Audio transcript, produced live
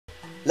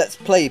Let's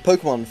play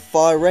Pokemon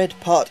Fire Red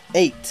Part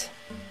 8.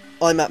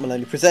 I'm Matt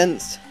Maloney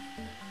Presents.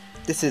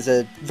 This is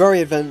a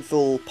very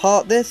eventful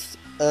part, this.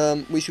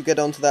 We shall get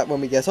onto that when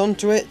we get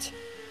onto it.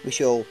 We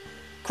shall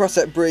cross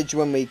that bridge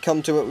when we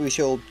come to it. We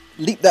shall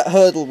leap that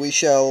hurdle. We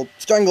shall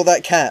strangle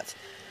that cat.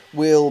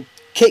 We'll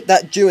kick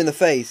that Jew in the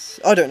face.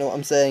 I don't know what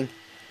I'm saying.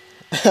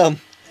 I'd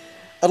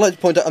like to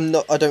point out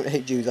I don't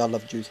hate Jews, I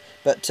love Jews.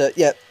 But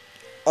yeah,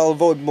 I'll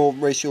avoid more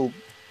racial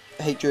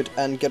hatred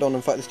and get on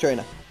and fight this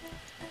trainer.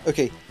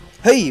 Okay.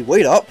 Hey,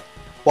 wait up!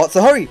 What's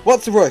the hurry?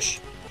 What's the rush?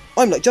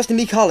 I'm like Justin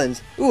Lee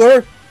Collins.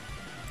 Ooh,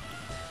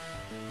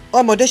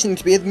 I'm auditioning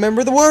to be a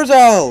member of the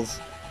Wurzels!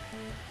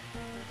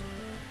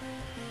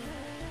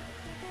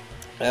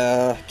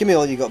 Give me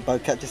all you got,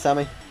 Bugcatcher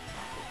Sammy.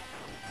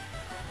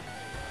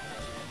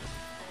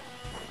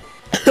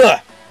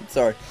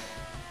 Sorry.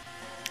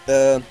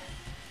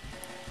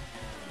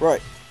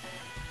 Right.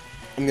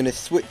 I'm going to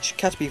switch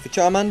Caterpie for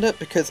Charmander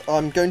because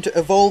I'm going to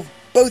evolve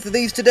both of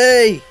these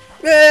today!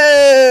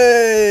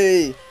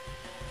 Yay!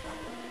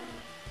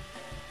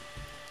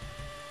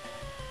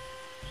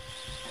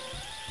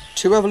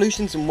 Two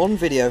evolutions in one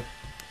video.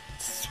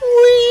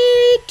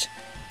 Sweet!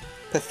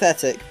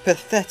 Pathetic,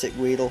 pathetic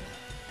Weedle.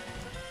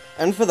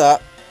 And for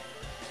that,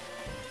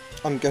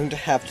 I'm going to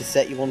have to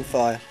set you on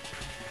fire.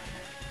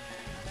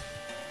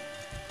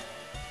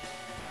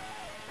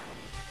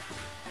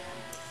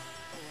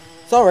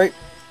 Sorry.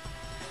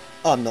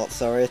 I'm not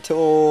sorry at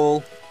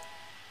all.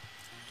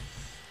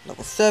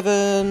 Level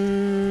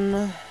 7.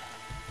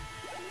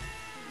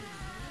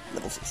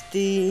 Level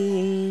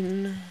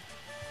 16.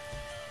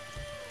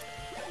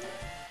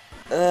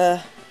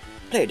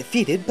 Player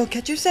defeated,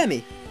 Bugcatcher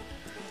Sammy.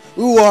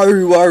 Ooh,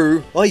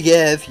 oh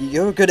yeah,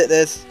 you're good at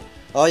this.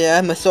 I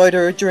am a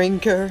cider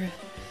drinker.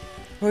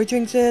 Who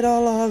drinks it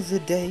all hours a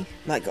day.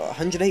 Might got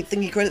 108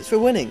 thingy credits for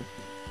winning.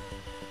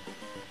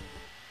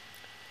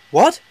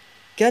 What?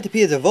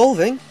 Caterpie is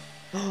evolving?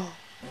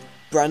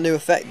 Brand new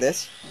effect,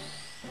 this.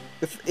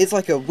 It's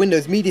like a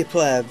Windows Media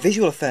Player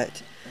visual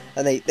effect.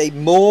 And they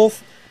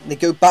morph, and they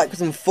go backwards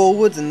and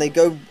forwards, and they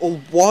go all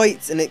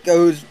white, and it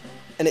goes,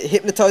 and it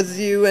hypnotizes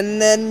you,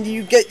 and then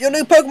you get your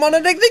new Pokemon,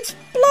 and it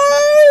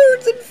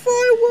explodes in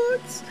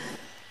fireworks.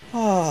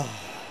 Ah.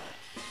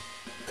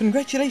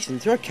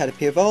 Congratulations, your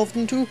Caterpie evolved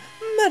into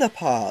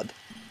Metapod.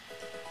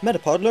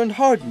 Metapod learned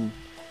Harden,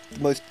 the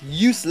most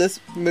useless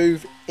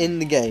move in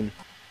the game.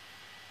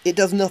 It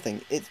does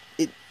nothing. It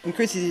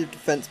increases your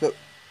defense, but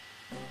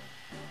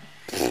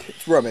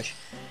it's rubbish.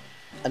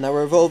 And now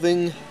we're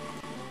evolving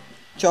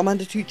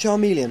Charmander to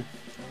Charmeleon.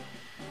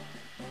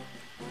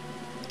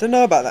 Don't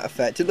know about that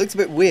effect. It looks a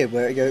bit weird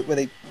where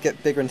they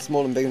get bigger and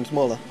smaller and bigger and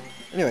smaller.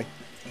 Anyway,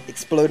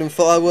 exploding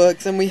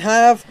fireworks, and we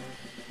have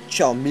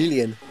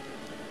Charmeleon.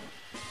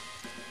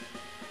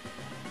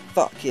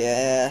 Fuck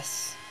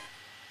yes.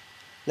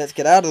 Let's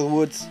get out of the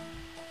woods.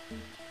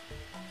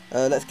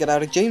 Let's get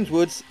out of James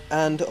Woods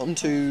and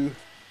onto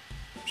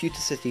Pewter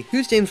City.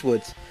 Who's James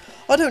Woods?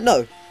 I don't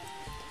know.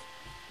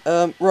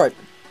 Right.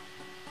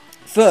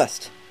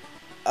 First,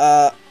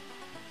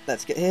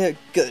 let's get here.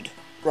 Good.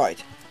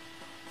 Right.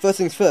 First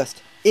things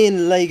first.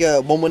 In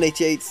Lega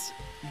 1188's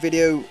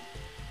video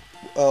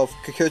of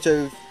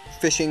Kokoto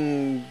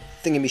fishing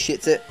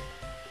thingamashits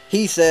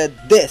he said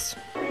this.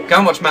 Go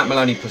and watch Matt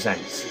Maloney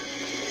Presents.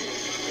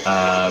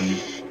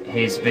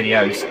 His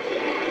videos,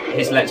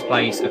 his Let's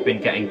Plays have been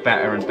getting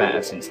better and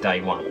better since day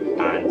one,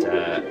 and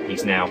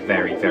he's now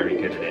very, very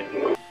good at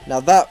it. Now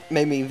that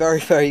made me very,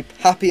 very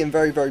happy and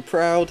very, very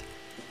proud,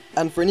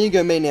 and for an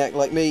egomaniac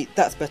like me,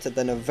 that's better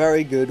than a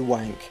very good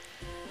wank.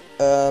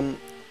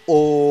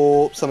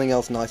 Or something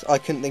else nice. I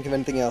couldn't think of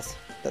anything else.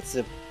 That's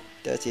the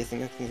dirtiest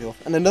thing I can think of.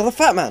 And another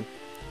fat man.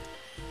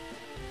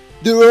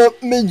 There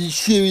aren't many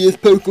serious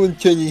Pokemon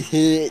trainers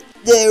here.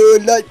 They're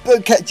all like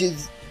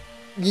bugcatchers.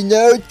 You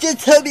know,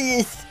 just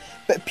hobbyists.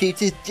 But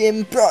Peter's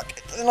Jim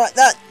Brock, something like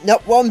that,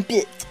 not one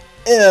bit.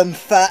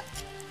 Fat.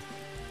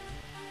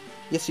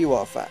 Yes, you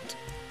are fat.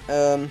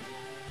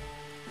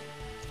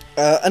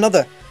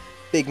 Another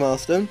big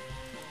milestone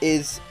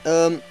is,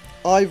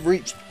 I've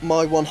reached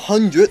my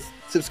 100th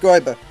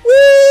subscriber.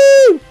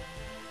 Woo!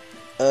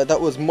 That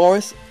was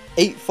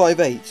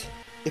Morris858.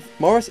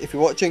 Morris, if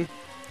you're watching,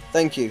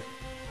 thank you.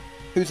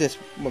 Who's this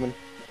woman?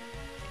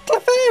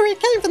 Clefairy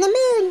came from the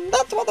moon.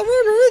 That's what the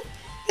rumor is.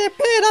 He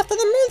appeared after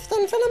the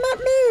moonstone fell on that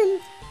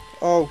moon.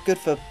 Oh, good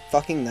for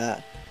fucking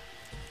that.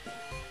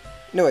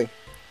 Anyway,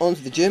 on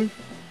to the gym.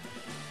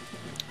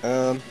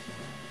 Can't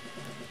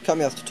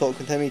be asked to talk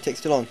with him, he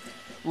takes too long.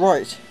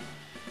 Right.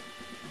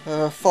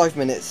 5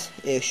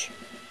 minutes-ish.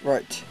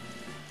 Right.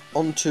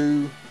 On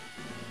to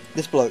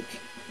this bloke,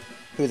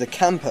 who is a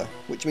camper,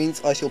 which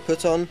means I shall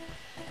put on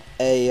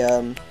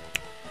a,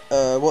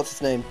 what's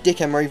his name? Dick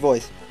Emery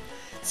voice.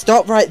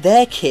 Stop right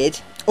there, kid.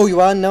 Oh,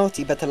 you are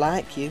naughty, but I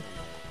like you.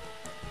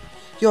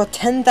 You're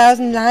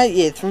 10,000 light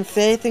years from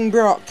Faith and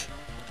Brock.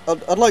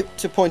 I'd like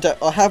to point out,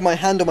 I have my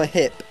hand on my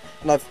hip,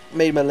 and I've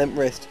made my limp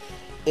wrist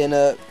in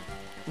a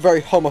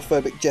very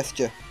homophobic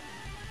gesture.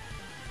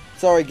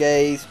 Sorry,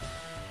 gays.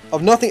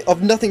 I've nothing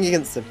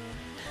against them.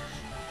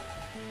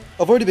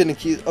 I've already been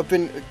accused. I've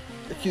been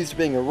accused of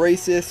being a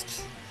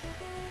racist.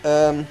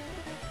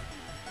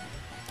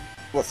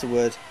 What's the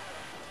word?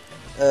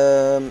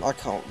 I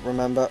can't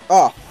remember.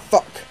 Ah,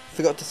 fuck!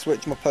 Forgot to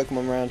switch my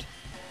Pokemon around.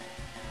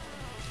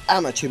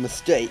 Amateur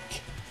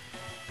mistake.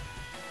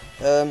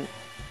 Oh,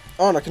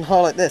 and I can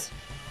highlight this.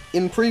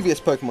 In previous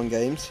Pokemon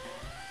games,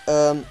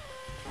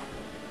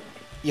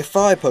 your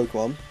fire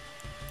Pokemon,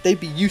 they'd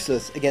be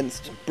useless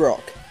against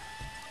Brock.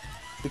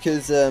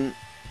 Because,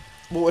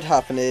 what would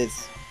happen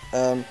is,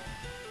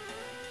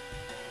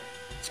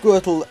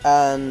 Squirtle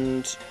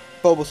and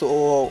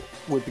Bulbasaur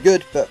would be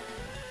good, but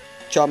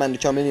Charmander,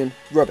 Charmeleon,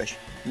 rubbish.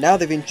 Now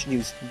they've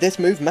introduced this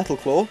move, Metal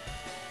Claw,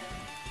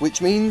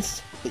 which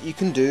means that you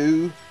can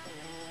do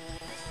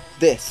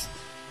this.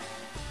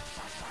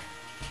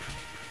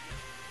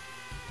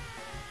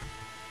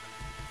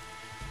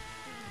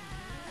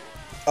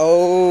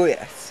 Oh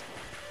yes.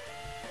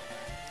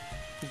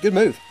 Good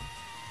move.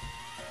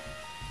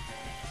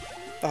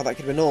 Oh, that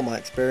could have been all my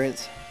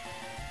experience.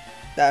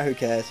 Nah, who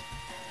cares?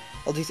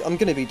 I'm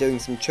going to be doing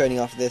some training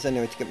after this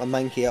anyway to get my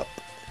Mankey up.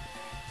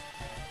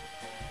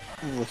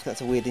 Ooh,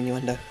 that's a weird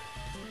innuendo.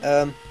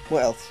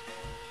 What else?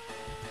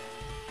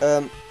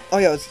 Oh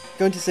yeah, I was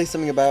going to say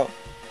something about,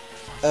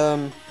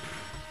 as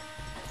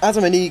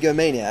I'm an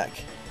egomaniac.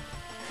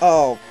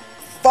 Oh,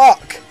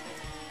 fuck!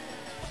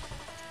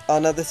 Oh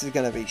no, this is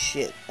going to be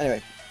shit.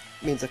 Anyway,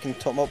 means I can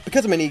top up.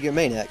 Because I'm an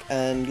egomaniac,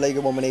 and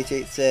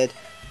Lego1188 said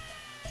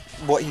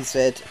what he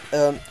said,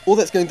 all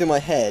that's going through my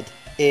head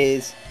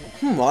is,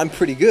 I'm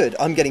pretty good.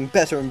 I'm getting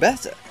better and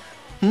better.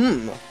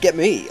 Get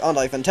me, aren't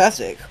I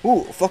fantastic?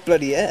 Ooh, fuck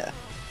bloody yeah.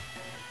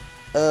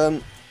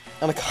 And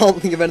I can't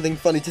think of anything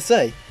funny to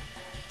say.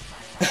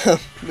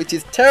 Which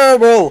is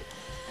terrible!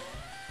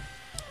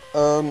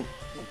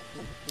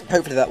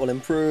 Hopefully that will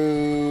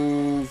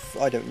improve.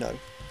 I don't know.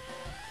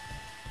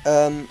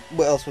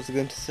 What else was I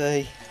going to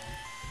say?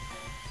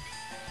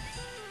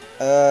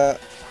 Oh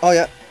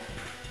yeah.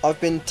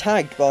 I've been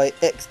tagged by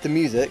X the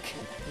Music.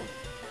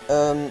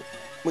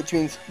 Which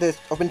means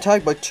I've been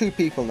tagged by 2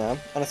 people now,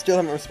 and I still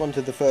haven't responded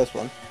to the first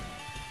one.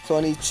 So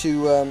I need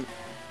to,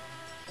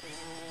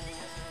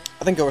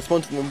 I think I'll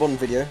respond to them in one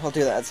video. I'll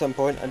do that at some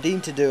point. I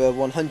need to do a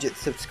 100th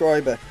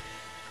subscriber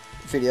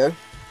video.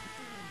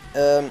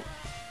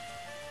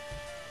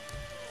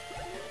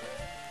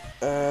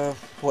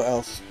 What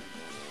else?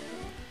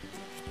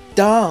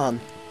 Darn!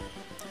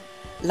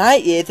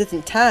 Light years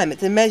isn't time,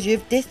 it's a measure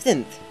of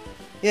distance.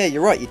 Yeah,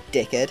 you're right, you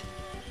dickhead.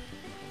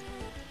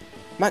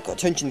 Matt got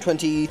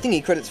 220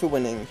 thingy credits for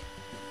winning.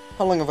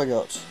 How long have I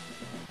got?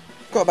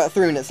 Got about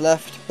 3 minutes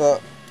left, but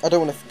I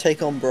don't want to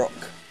take on Brock.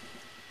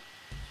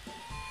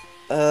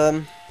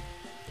 Gime?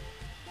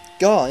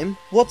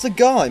 What's a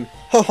Gime?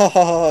 Ha ha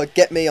ha ha,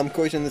 get me, I'm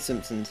quoting The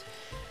Simpsons.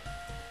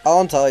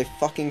 Aren't I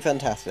fucking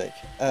fantastic?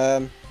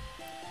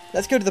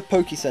 Let's go to the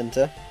Poke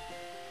Center.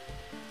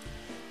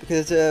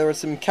 Because there are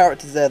some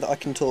characters there that I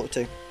can talk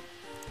to.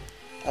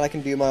 And I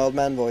can do my old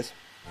man voice.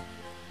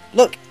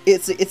 Look,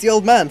 it's the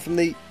old man from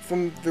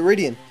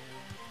Viridian.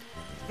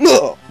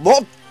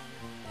 What?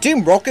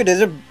 Team Rocket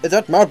is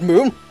at Mount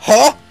Moon?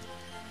 Huh?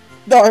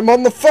 I'm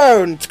on the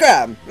phone,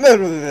 scram!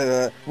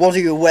 What are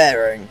you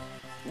wearing?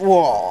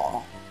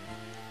 Whoa.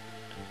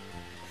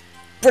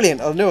 Brilliant,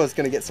 I knew I was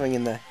going to get something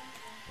in there.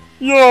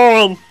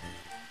 Yawn!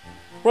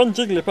 When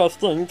Jigglypuff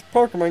stinks,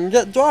 Pokemon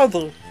get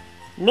drowsy.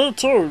 Me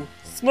too.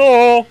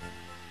 Snore!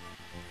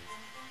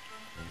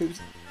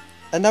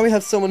 And now we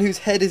have someone whose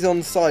head is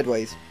on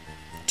sideways.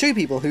 2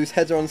 people whose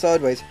heads are on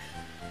sideways.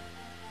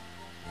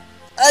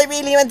 I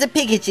really want a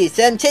Pikachu,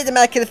 so I'm chasing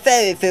my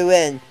ferry for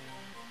one.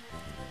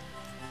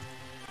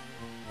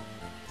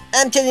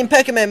 I'm chasing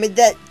Pokemon with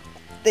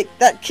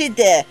that kid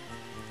there.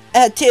 I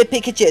had 2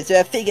 Pikachus, so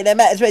I figured I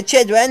might as well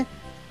chase one.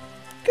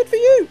 Good for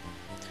you.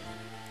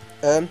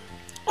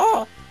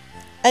 Oh,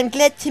 I'm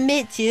glad to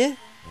meet you.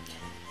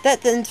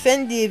 That sounds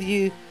friendly of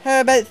you. How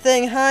about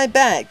saying hi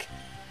back?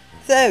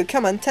 So,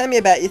 come on, tell me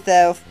about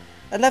yourself.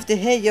 I'd love to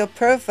hear your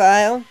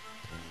profile.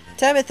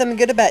 Tell me something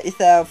good about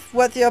yourself.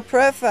 What's your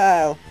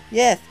profile?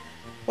 Yes,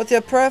 what's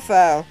your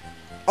profile?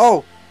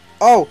 Oh,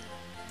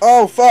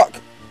 fuck.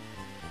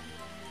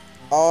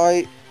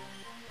 I'm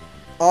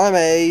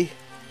a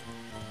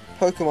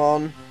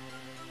Pokemon.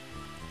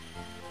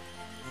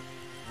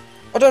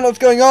 I don't know what's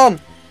going on.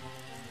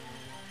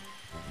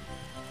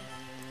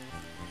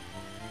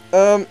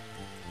 I'm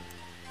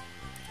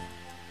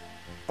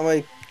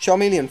a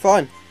Charmeleon,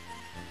 fine.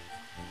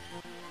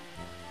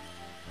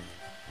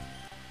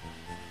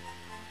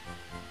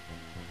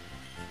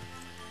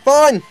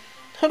 Fine!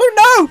 I don't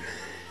know!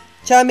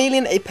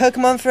 Charmeleon, a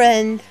Pokemon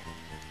friend.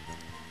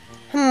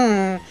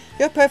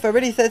 Your profile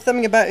really says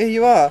something about who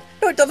you are.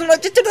 No, it doesn't. I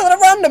just did that at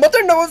random. I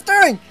don't know what it's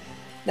doing.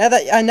 Now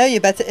that I know you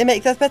better, it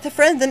makes us better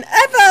friends than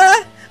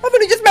ever. I've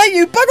only just met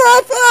you. Bugger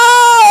off!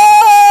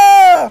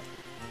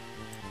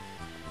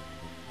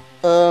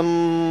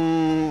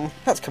 Ah!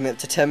 That's coming up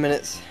to 10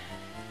 minutes.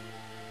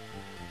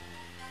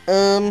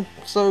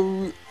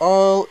 So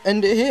I'll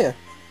end it here.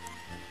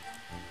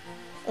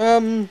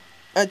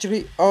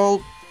 Actually,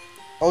 I'll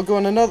I'll go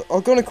on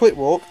a quick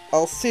walk.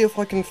 I'll see if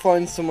I can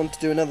find someone to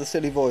do another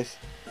silly voice.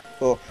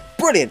 Oh,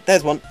 brilliant!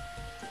 There's one.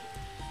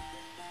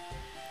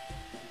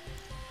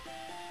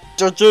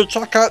 Did you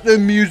check out the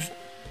music?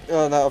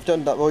 Oh no, I've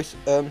done that voice.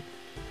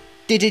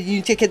 Did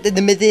you check out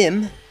the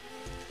museum?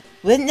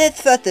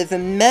 Witness photos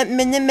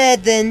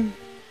of then.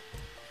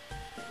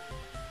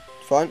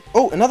 Fine.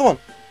 Oh, another one.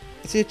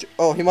 Is he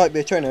oh, he might be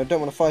a trainer. I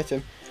don't want to fight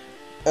him.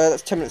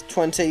 That's 10 minutes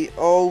 20.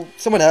 Oh,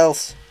 someone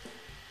else.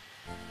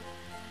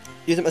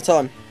 Using my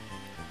time.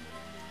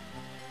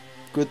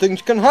 Good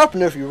things can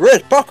happen if you raise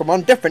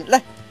Pokemon differently.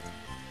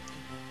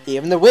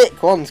 Even the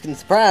weak ones can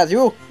surprise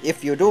you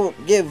if you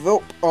don't give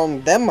up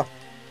on them.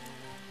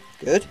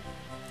 Good.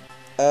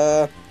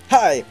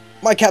 Hi,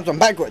 my cap's on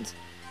backwards.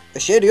 The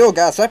shady old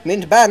guy sucked me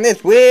into buying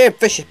this weird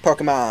fishy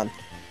Pokemon.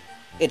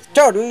 It's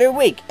totally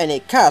weak and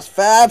it costs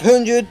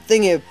 500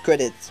 thingy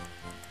credits.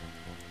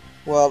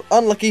 Well,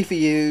 unlucky for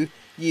you,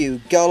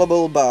 you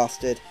gullible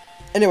bastard.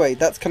 Anyway,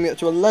 that's coming up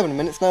to 11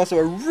 minutes now, so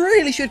I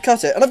really should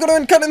cut it. And I've got to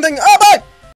end cutting thing. Oh, bye!